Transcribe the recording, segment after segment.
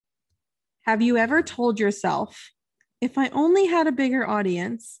Have you ever told yourself, if I only had a bigger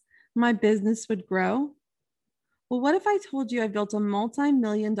audience, my business would grow? Well, what if I told you I built a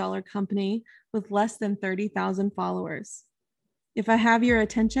multi-million-dollar company with less than 30,000 followers? If I have your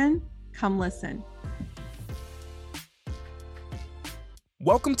attention, come listen.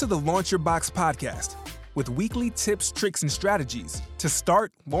 Welcome to the Launch Your Box podcast with weekly tips, tricks, and strategies to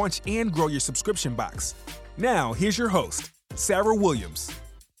start, launch, and grow your subscription box. Now, here's your host, Sarah Williams.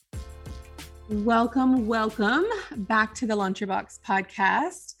 Welcome back to the Launch Your Box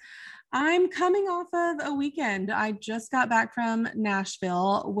podcast. I'm coming off of a weekend. I just got back from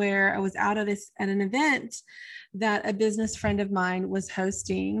Nashville where I was out at an event that a business friend of mine was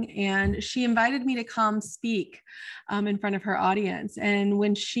hosting, and she invited me to come speak in front of her audience. And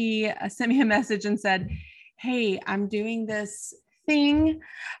when she sent me a message and said, "Hey, I'm doing this thing.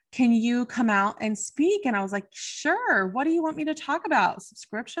 Can you come out and speak?" And I was like, "Sure. What do you want me to talk about?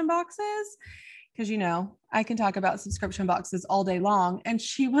 Subscription boxes?" Because, I can talk about subscription boxes all day long. And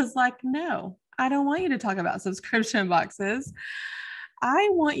she was like, "No, I don't want you to talk about subscription boxes. I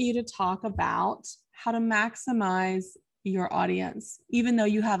want you to talk about how to maximize your audience, even though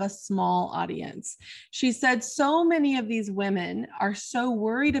you have a small audience." She said, so many of these women are so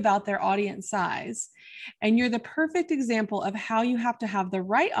worried about their audience size, and you're the perfect example of how you have to have the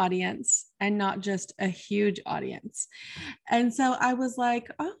right audience and not just a huge audience. And so I was like,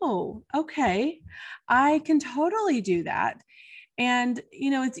 oh, okay, I can totally do that. And,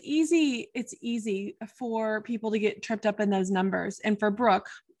 it's easy for people to get tripped up in those numbers. And for Brooke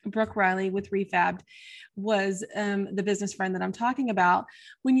Riley with Refabbed was the business friend that I'm talking about.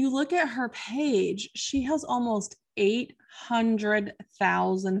 When you look at her page, she has almost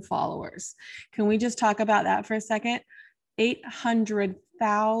 800,000 followers. Can we just talk about that for a second?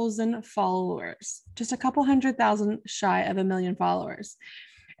 800,000 followers, just a couple 100,000 shy of 1 million followers.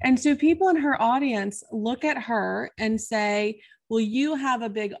 And so people in her audience look at her and say, well, you have a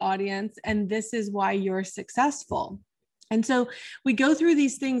big audience and this is why you're successful. And so we go through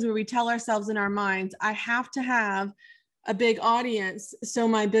these things where we tell ourselves in our minds, I have to have a big audience so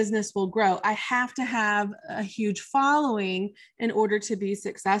my business will grow. I have to have a huge following in order to be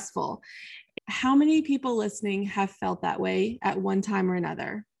successful. How many people listening have felt that way at one time or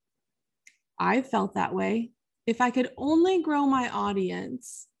another? I've felt that way. If I could only grow my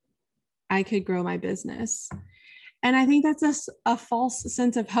audience, I could grow my business. And I think that's a false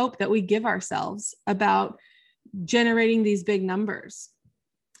sense of hope that we give ourselves about generating these big numbers.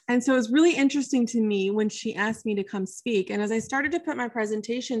 And so it's really interesting to me when she asked me to come speak. And as I started to put my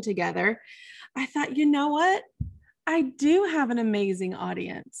presentation together, I thought, you know what? I do have an amazing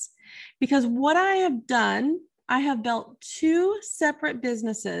audience, because what I have done, I have built two separate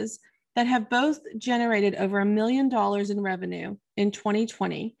businesses that have both generated over $1 million in revenue in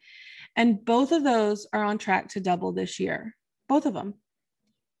 2020. And both of those are on track to double this year, both of them.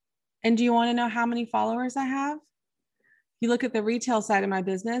 And do you want to know how many followers I have? You look at the retail side of my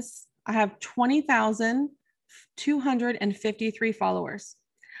business, I have 20,253 followers.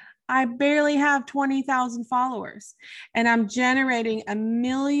 I barely have 20,000 followers, and I'm generating $1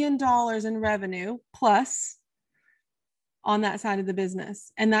 million in revenue plus on that side of the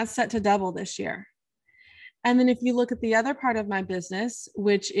business. And that's set to double this year. And then if you look at the other part of my business,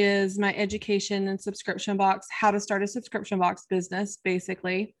 which is my education and subscription box, how to start a subscription box business,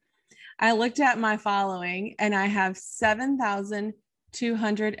 basically, I looked at my following and I have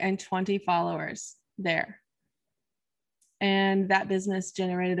 7,220 followers there. And that business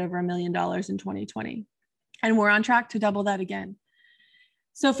generated over $1 million in 2020. And we're on track to double that again.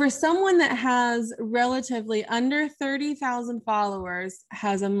 So for someone that has relatively under 30,000 followers,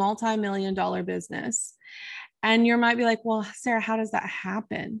 has a multi-million-dollar business, and you might be like, well, Sarah, how does that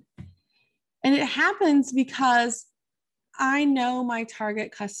happen? And it happens because I know my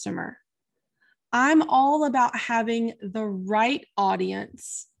target customer. I'm all about having the right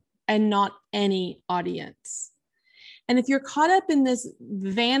audience and not any audience. And if you're caught up in this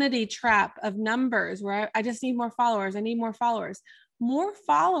vanity trap of numbers where I just need more followers, more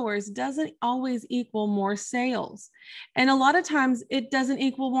followers doesn't always equal more sales. And a lot of times it doesn't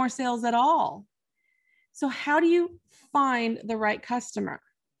equal more sales at all. So how do you find the right customer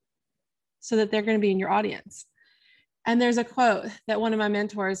so that they're going to be in your audience? And there's a quote that one of my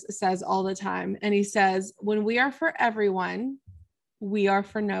mentors says all the time. And he says, when we are for everyone, we are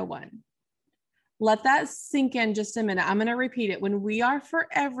for no one. Let that sink in just a minute. I'm going to repeat it. When we are for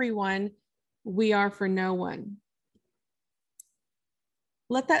everyone, we are for no one.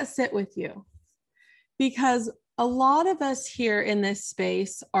 Let that sit with you, because a lot of us here in this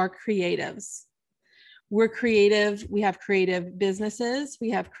space are creatives. We're creative. We have creative businesses.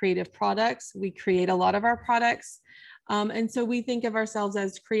 We have creative products. We create a lot of our products. And so we think of ourselves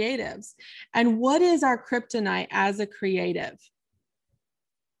as creatives. And what is our kryptonite as a creative?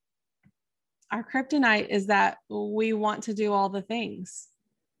 Our kryptonite is that we want to do all the things.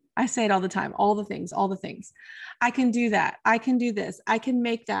 I say it all the time, all the things, all the things. I can do that. I can do this. I can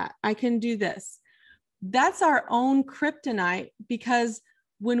make that. I can do this. That's our own kryptonite, because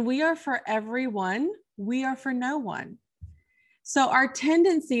when we are for everyone, we are for no one. So our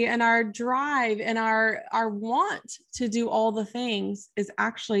tendency and our drive and our want to do all the things is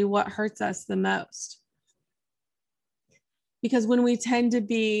actually what hurts us the most. Because when we tend to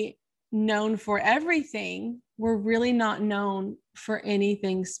be known for everything, we're really not known for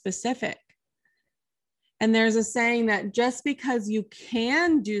anything specific. And there's a saying that just because you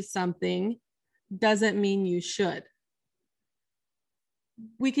can do something doesn't mean you should.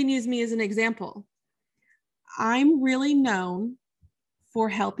 We can use me as an example. I'm really known for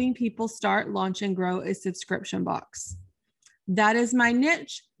helping people start, launch, and grow a subscription box. That is my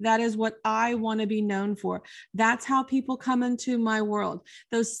niche. That is what I want to be known for. That's how people come into my world.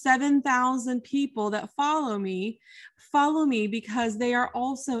 Those 7,000 people that follow me because they are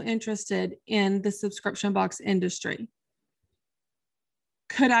also interested in the subscription box industry.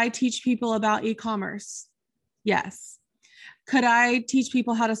 Could I teach people about e-commerce? Yes. Could I teach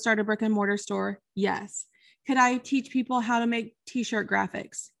people how to start a brick and mortar store? Yes. Could I teach people how to make t-shirt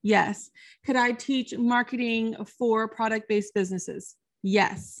graphics? Yes. Could I teach marketing for product-based businesses?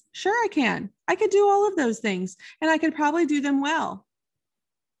 Yes. Sure, I can. I could do all of those things, and I could probably do them well.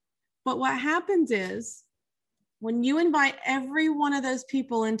 But what happens is when you invite every one of those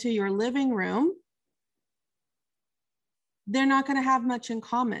people into your living room, they're not going to have much in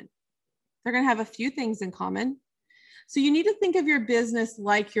common. They're going to have a few things in common. So you need to think of your business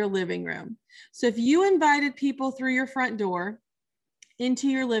like your living room. So if you invited people through your front door into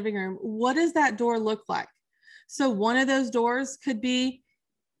your living room, what does that door look like? So one of those doors could be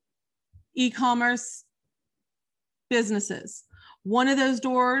e-commerce businesses. One of those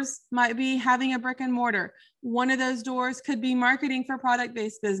doors might be having a brick and mortar. One of those doors could be marketing for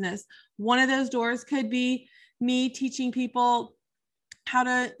product-based business. One of those doors could be me teaching people how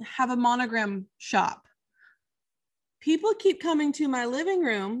to have a monogram shop. People keep coming to my living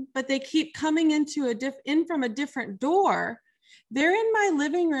room, but they keep coming in from a different door. They're in my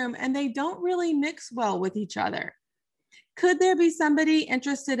living room and they don't really mix well with each other. Could there be somebody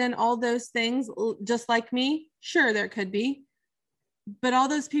interested in all those things just like me? Sure, there could be. But all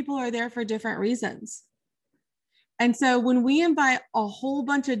those people are there for different reasons. And so when we invite a whole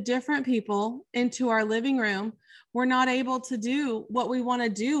bunch of different people into our living room, we're not able to do what we want to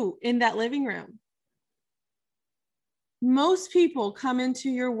do in that living room. Most people come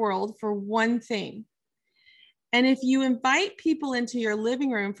into your world for one thing. And if you invite people into your living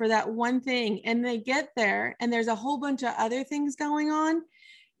room for that one thing and they get there and there's a whole bunch of other things going on,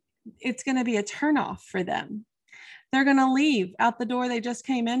 it's going to be a turnoff for them. They're going to leave out the door they just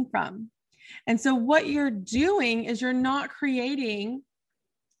came in from. And so what you're doing is you're not creating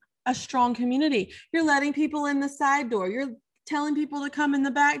a strong community. You're letting people in the side door. You're telling people to come in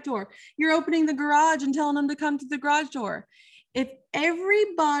the back door. You're opening the garage and telling them to come to the garage door. If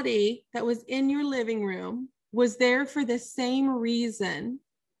everybody that was in your living room was there for the same reason,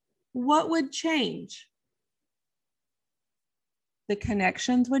 what would change? The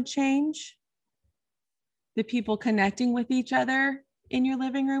connections would change. The people connecting with each other in your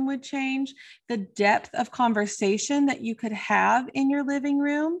living room would change. The depth of conversation that you could have in your living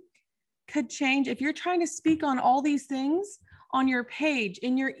room could change. If you're trying to speak on all these things on your page,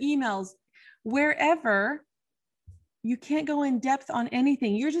 in your emails, wherever, you can't go in depth on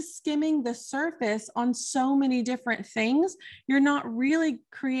anything. You're just skimming the surface on so many different things. You're not really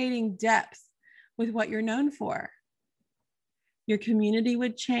creating depth with what you're known for. Your community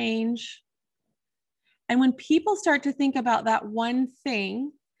would change. And when people start to think about that one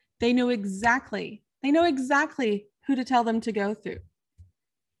thing, they know exactly who to tell them to go through.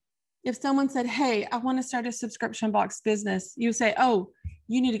 If someone said, hey, I want to start a subscription box business, you say, oh,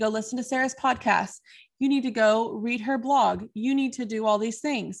 you need to go listen to Sarah's podcast. You need to go read her blog. You need to do all these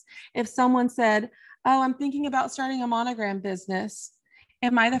things. If someone said, oh, I'm thinking about starting a monogram business,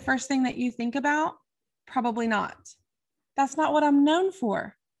 am I the first thing that you think about? Probably not. That's not what I'm known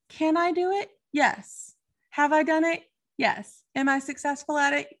for. Can I do it? Yes. Have I done it? Yes. Am I successful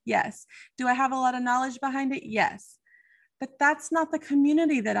at it? Yes. Do I have a lot of knowledge behind it? Yes. But that's not the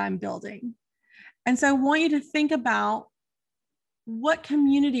community that I'm building. And so I want you to think about, what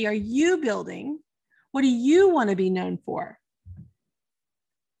community are you building? What do you want to be known for?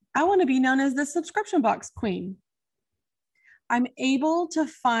 I want to be known as the subscription box queen. I'm able to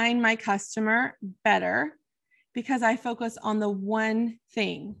find my customer better because I focus on the one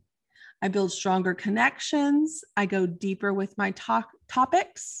thing. I build stronger connections. I go deeper with my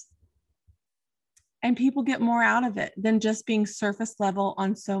topics. And people get more out of it than just being surface level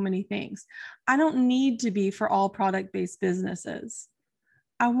on so many things. I don't need to be for all product-based businesses.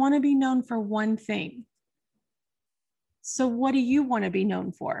 I want to be known for one thing. So what do you want to be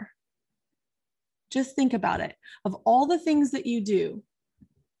known for? Just think about it. Of all the things that you do,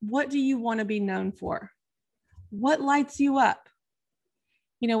 what do you want to be known for? What lights you up?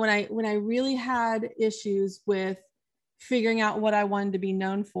 You know, when I really had issues with figuring out what I wanted to be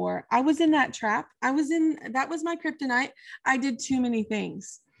known for, I was in that trap. That was my kryptonite. I did too many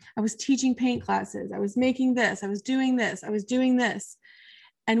things. I was teaching paint classes. I was making this. I was doing this. I was doing this.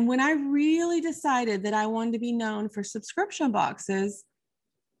 And when I really decided that I wanted to be known for subscription boxes,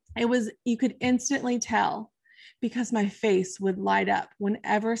 you could instantly tell because my face would light up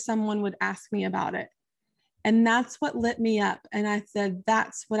whenever someone would ask me about it. And that's what lit me up. And I said,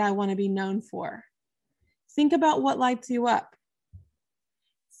 that's what I want to be known for. Think about what lights you up.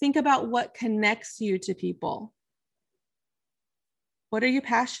 Think about what connects you to people. What are you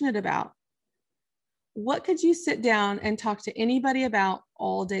passionate about? What could you sit down and talk to anybody about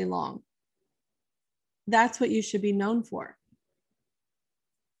all day long? That's what you should be known for.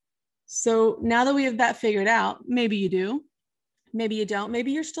 So now that we have that figured out, maybe you do, maybe you don't,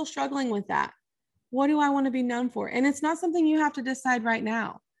 maybe you're still struggling with that. What do I want to be known for? And it's not something you have to decide right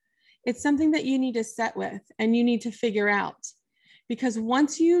now. It's something that you need to set with and you need to figure out. Because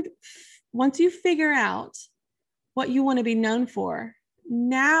once you figure out what you want to be known for,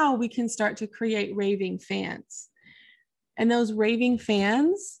 now we can start to create raving fans. And those raving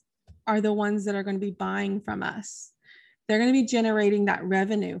fans are the ones that are going to be buying from us. They're going to be generating that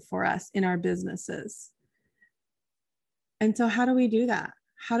revenue for us in our businesses. And so how do we do that?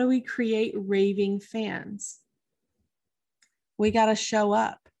 How do we create raving fans? We got to show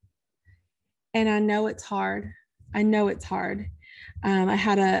up. And I know it's hard. I know it's hard. I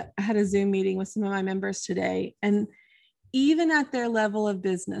had a Zoom meeting with some of my members today, and even at their level of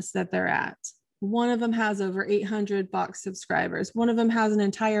business that they're at, one of them has over 800 box subscribers. One of them has an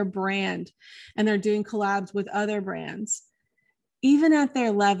entire brand, and they're doing collabs with other brands. Even at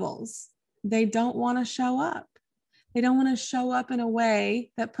their levels, they don't want to show up. They don't want to show up in a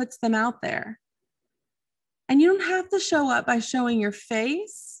way that puts them out there. And you don't have to show up by showing your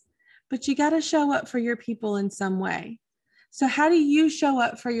face, but you got to show up for your people in some way. So how do you show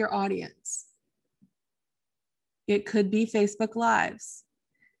up for your audience? It could be Facebook Lives.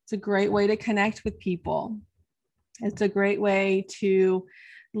 It's a great way to connect with people. It's a great way to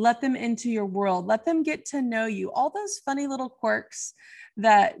let them into your world. Let them get to know you. All those funny little quirks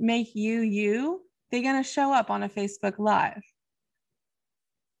that make you, they're going to show up on a Facebook Live.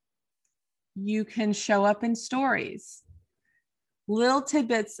 You can show up in stories. Little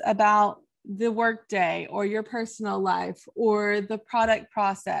tidbits about the workday or your personal life or the product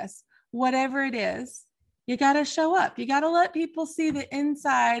process, whatever it is, you got to show up. You got to let people see the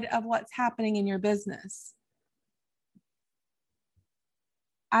inside of what's happening in your business.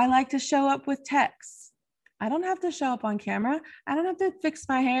 I like to show up with texts. I don't have to show up on camera. I don't have to fix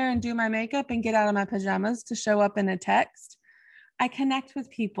my hair and do my makeup and get out of my pajamas to show up in a text. I connect with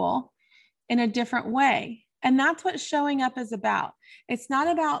people in a different way. And that's what showing up is about. It's not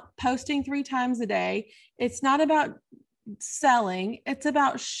about posting 3 times a day. It's not about selling. It's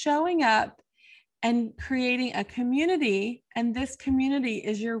about showing up and creating a community. And this community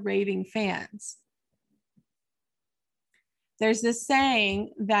is your raving fans. There's this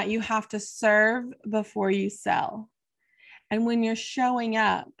saying that you have to serve before you sell. And when you're showing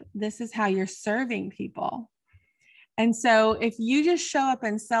up, this is how you're serving people. And so if you just show up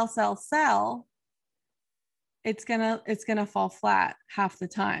and sell, it's gonna fall flat half the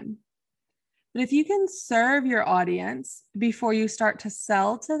time. But if you can serve your audience before you start to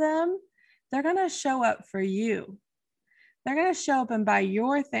sell to them, they're gonna show up for you. They're gonna show up and buy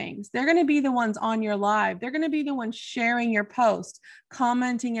your things. They're gonna be the ones on your live. They're gonna be the ones sharing your post,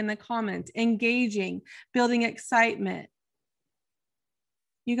 commenting in the comments, engaging, building excitement.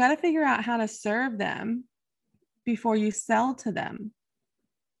 You gotta figure out how to serve them before you sell to them.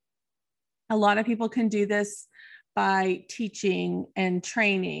 A lot of people can do this by teaching and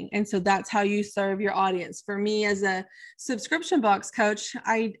training. And so that's how you serve your audience. For me as a subscription box coach,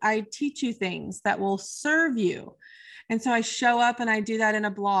 I teach you things that will serve you. And so I show up and I do that in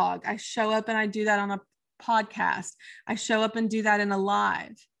a blog. I show up and I do that on a podcast. I show up and do that in a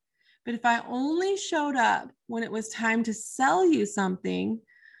live. But if I only showed up when it was time to sell you something,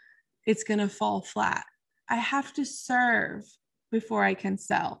 it's going to fall flat. I have to serve before I can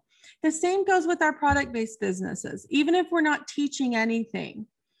sell. The same goes with our product-based businesses. Even if we're not teaching anything,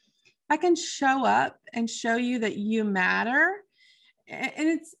 I can show up and show you that you matter.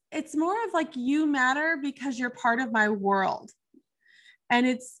 And it's more of like, you matter because you're part of my world. And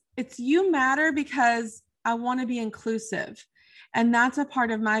it's you matter because I want to be inclusive. And that's a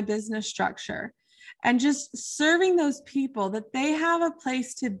part of my business structure. And just serving those people, that they have a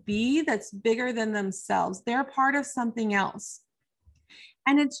place to be that's bigger than themselves. They're part of something else.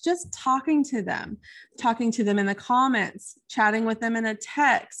 And it's just talking to them in the comments, chatting with them in a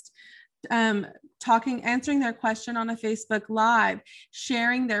text, answering their question on a Facebook Live,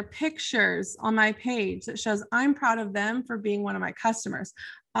 sharing their pictures on my page that shows I'm proud of them for being one of my customers.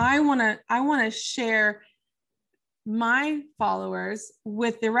 I want to share my followers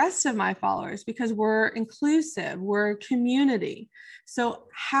with the rest of my followers because we're inclusive, we're a community. So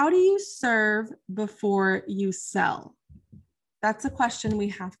how do you serve before you sell? That's a question we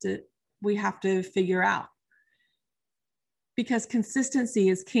have to figure out, because consistency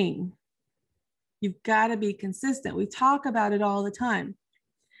is king. You've got to be consistent. We talk about it all the time.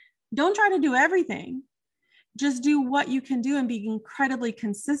 Don't try to do everything. Just do what you can do and be incredibly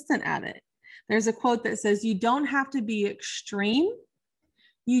consistent at it. There's a quote that says, you don't have to be extreme.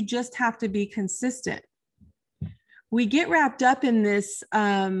 You just have to be consistent. We get wrapped up in this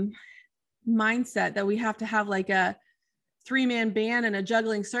mindset that we have to have like a 3-man band and a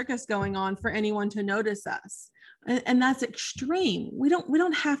juggling circus going on for anyone to notice us. And that's extreme. We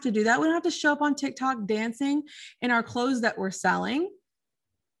don't have to do that. We don't have to show up on TikTok dancing in our clothes that we're selling.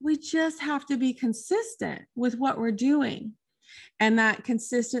 We just have to be consistent with what we're doing. And that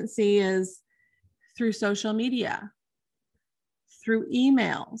consistency is through social media, through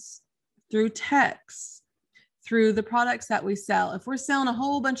emails, through texts, through the products that we sell. If we're selling a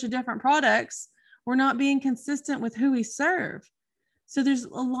whole bunch of different products, we're not being consistent with who we serve. So there's a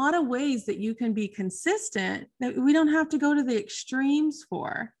lot of ways that you can be consistent that we don't have to go to the extremes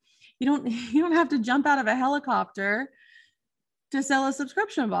for. You don't have to jump out of a helicopter to sell a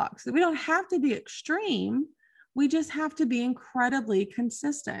subscription box. We don't have to be extreme. We just have to be incredibly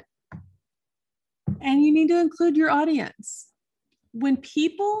consistent. And you need to include your audience. When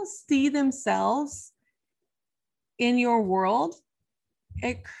people see themselves in your world,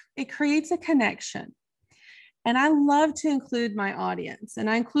 it creates a connection. And I love to include my audience, and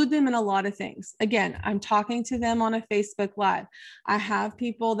I include them in a lot of things. Again, I'm talking to them on a Facebook Live. I have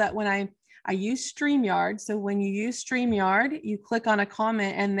people that when I use StreamYard. So when you use StreamYard, you click on a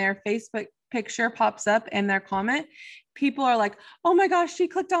comment and their Facebook picture pops up and their comment. People are like, oh my gosh, she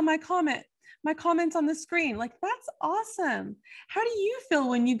clicked on my comment. My comment's on the screen. Like, that's awesome. How do you feel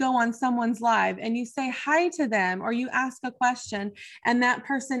when you go on someone's live and you say hi to them, or you ask a question and that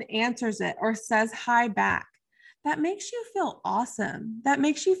person answers it or says hi back? That makes you feel awesome. That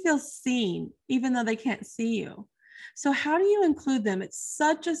makes you feel seen, even though they can't see you. So how do you include them? It's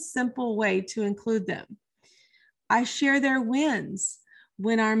such a simple way to include them. I share their wins.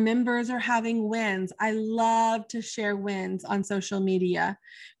 When our members are having wins, I love to share wins on social media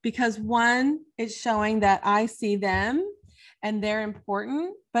because, one, it's showing that I see them and they're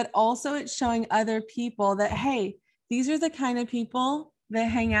important, but also it's showing other people that, hey, these are the kind of people that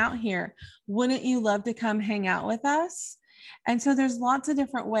hang out here. Wouldn't you love to come hang out with us? And so there's lots of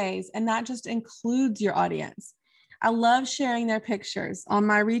different ways, and that just includes your audience. I love sharing their pictures on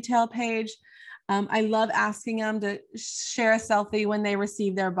my retail page. I love asking them to share a selfie when they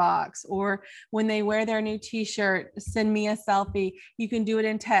receive their box, or when they wear their new t-shirt, send me a selfie. You can do it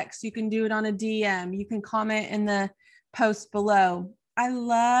in text. You can do it on a DM. You can comment in the post below. I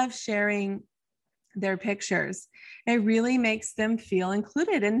love sharing their pictures. It really makes them feel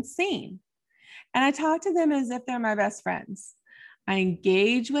included and seen. And I talk to them as if they're my best friends. I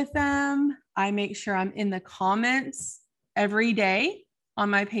engage with them. I make sure I'm in the comments every day on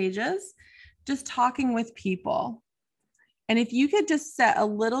my pages, just talking with people. And if you could just set a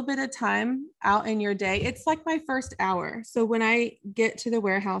little bit of time out in your day, it's like my first hour. So when I get to the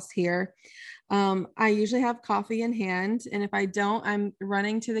warehouse here, I usually have coffee in hand. And if I don't, I'm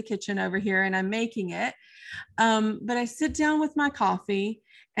running to the kitchen over here and I'm making it. But I sit down with my coffee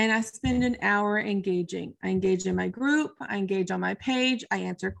and I spend an hour engaging. I engage in my group, I engage on my page, I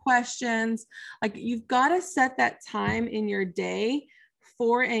answer questions. Like, you've got to set that time in your day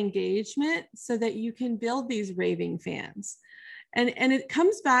for engagement so that you can build these raving fans. And it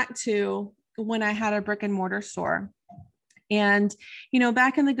comes back to when I had a brick and mortar store. And,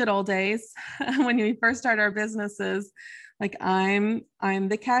 back in the good old days, when we first started our businesses, like I'm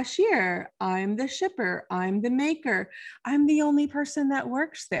the cashier, I'm the shipper, I'm the maker, I'm the only person that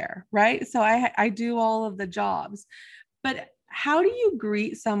works there, right? So I do all of the jobs. But how do you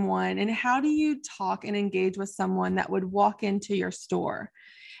greet someone and how do you talk and engage with someone that would walk into your store?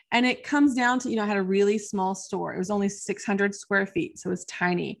 And it comes down to, I had a really small store. It was only 600 square feet. So it was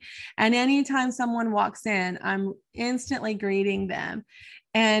tiny. And anytime someone walks in, I'm instantly greeting them.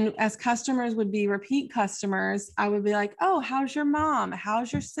 And as customers would be repeat customers, I would be like, oh, how's your mom?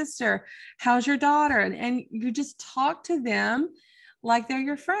 How's your sister? How's your daughter? And you just talk to them like they're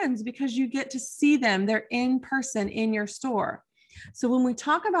your friends because you get to see them. They're in person in your store. So when we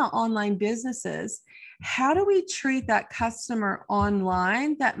talk about online businesses, how do we treat that customer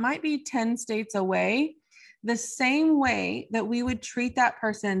online that might be 10 states away the same way that we would treat that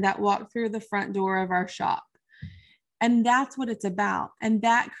person that walked through the front door of our shop? And that's what it's about. And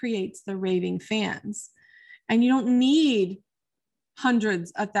that creates the raving fans. And you don't need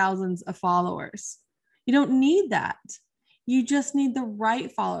hundreds of thousands of followers. You don't need that. You just need the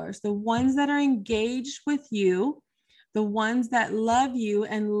right followers, the ones that are engaged with you, the ones that love you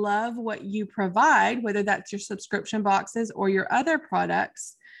and love what you provide, whether that's your subscription boxes or your other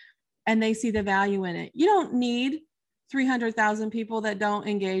products, and they see the value in it. You don't need 300,000 people that don't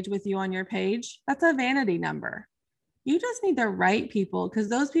engage with you on your page. That's a vanity number. You just need the right people because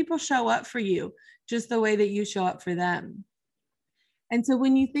those people show up for you just the way that you show up for them. And so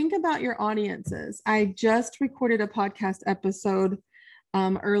when you think about your audiences, I just recorded a podcast episode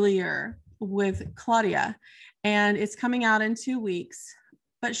earlier with Claudia, and it's coming out in 2 weeks,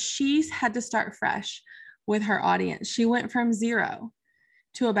 but she's had to start fresh with her audience. She went from 0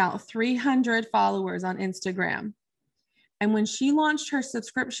 to about 300 followers on Instagram. And when she launched her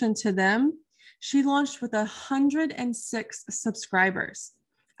subscription to them, she launched with 106 subscribers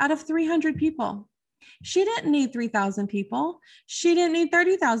out of 300 people. She didn't need 3,000 people. She didn't need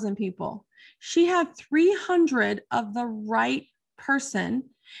 30,000 people. She had 300 of the right person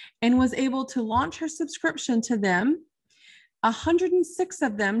and was able to launch her subscription to them. 106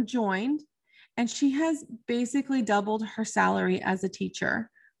 of them joined, and she has basically doubled her salary as a teacher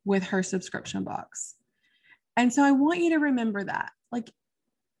with her subscription box. And so I want you to remember that.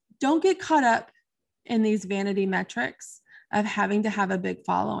 Don't get caught up in these vanity metrics of having to have a big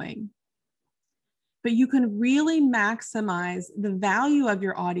following. But you can really maximize the value of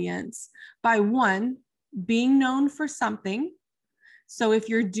your audience by, one, being known for something. So if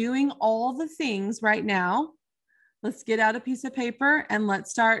you're doing all the things right now, let's get out a piece of paper and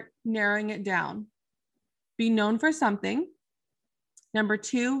let's start narrowing it down. Be known for something. Number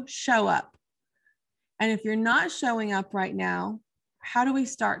 2, show up. And if you're not showing up right now, how do we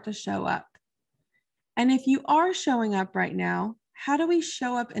start to show up? And if you are showing up right now, how do we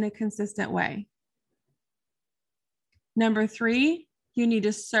show up in a consistent way? Number 3, you need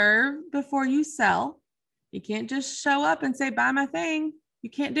to serve before you sell. You can't just show up and say, buy my thing.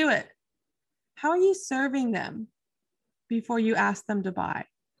 You can't do it. How are you serving them before you ask them to buy?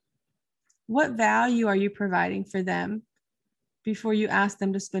 What value are you providing for them before you ask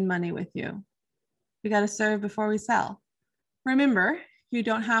them to spend money with you? We got to serve before we sell. Remember, you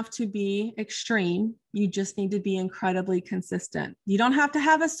don't have to be extreme. You just need to be incredibly consistent. You don't have to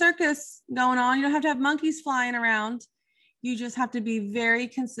have a circus going on. You don't have to have monkeys flying around. You just have to be very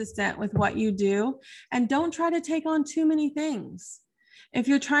consistent with what you do, and don't try to take on too many things. If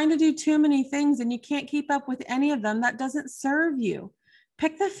you're trying to do too many things and you can't keep up with any of them, that doesn't serve you.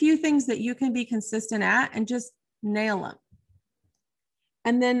 Pick the few things that you can be consistent at and just nail them.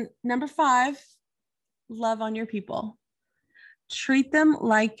 And then number 5, love on your people. Treat them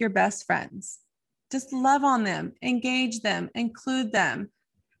like your best friends. Just love on them, engage them, include them,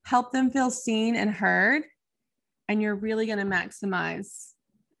 help them feel seen and heard. And you're really going to maximize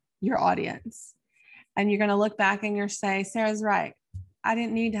your audience. And you're going to look back and you're say, Sarah's right. I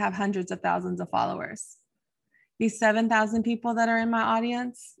didn't need to have hundreds of thousands of followers. These 7,000 people that are in my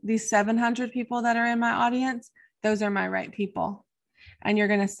audience, these 700 people that are in my audience, those are my right people. And you're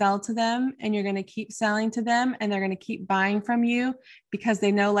going to sell to them, and you're going to keep selling to them, and they're going to keep buying from you because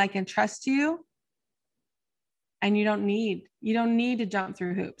they know, like, and trust you. And you don't need to jump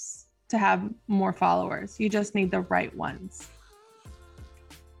through hoops to have more followers. You just need the right ones.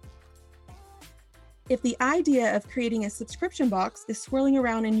 If the idea of creating a subscription box is swirling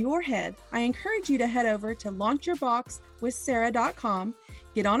around in your head, I encourage you to head over to launchyourboxwithsarah.com,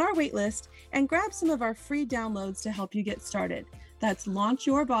 get on our waitlist, and grab some of our free downloads to help you get started. That's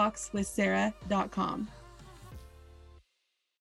launchyourboxwithsarah.com.